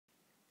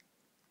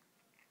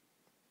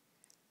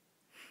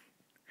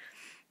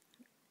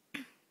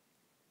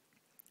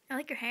I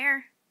like your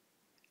hair.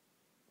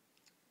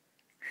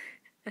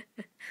 What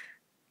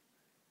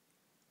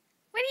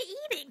are you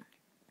eating?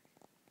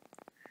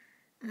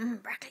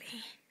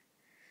 Broccoli.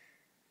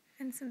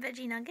 And some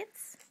veggie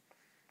nuggets.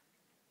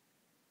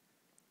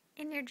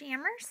 In your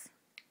jammers?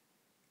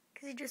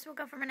 Because you just woke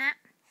up from a nap?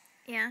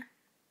 Yeah.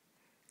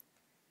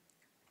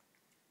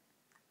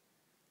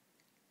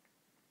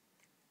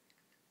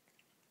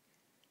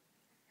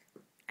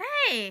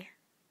 Hey!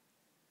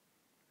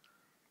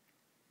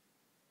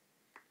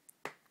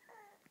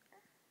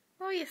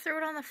 Well, you threw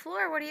it on the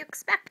floor. What do you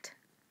expect?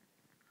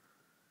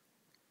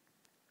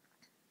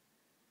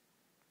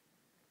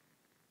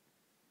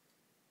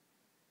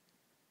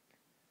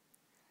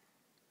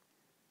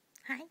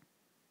 Hi.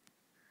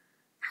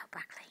 Oh,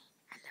 broccoli.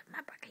 I love my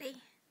broccoli.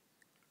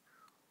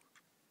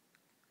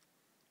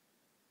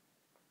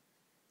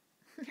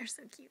 You're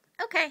so cute.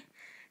 Okay.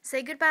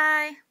 Say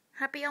goodbye.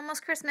 Happy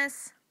almost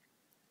Christmas.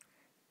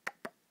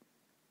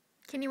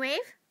 Can you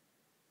wave?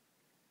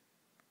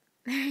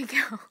 There you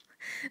go.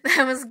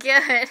 That was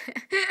good.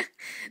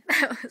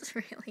 That was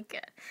really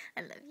good.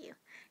 I love you.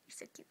 You're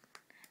so cute.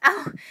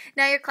 Oh,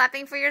 now you're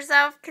clapping for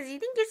yourself because you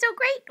think you're so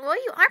great. Well,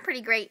 you are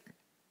pretty great.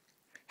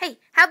 Hey,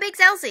 how big's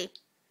Elzie?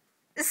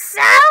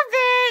 So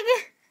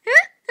big!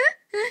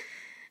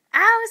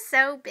 Oh,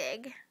 so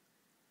big.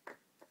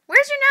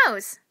 Where's your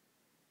nose?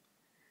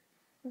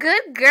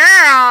 Good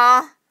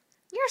girl.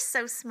 You're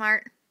so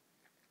smart.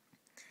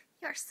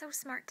 You are so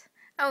smart.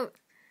 Oh,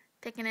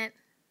 picking it.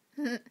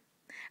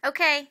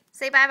 Okay,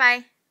 say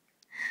bye-bye.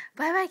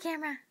 Bye-bye,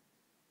 camera.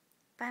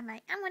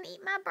 Bye-bye. I'm going to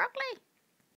eat my broccoli.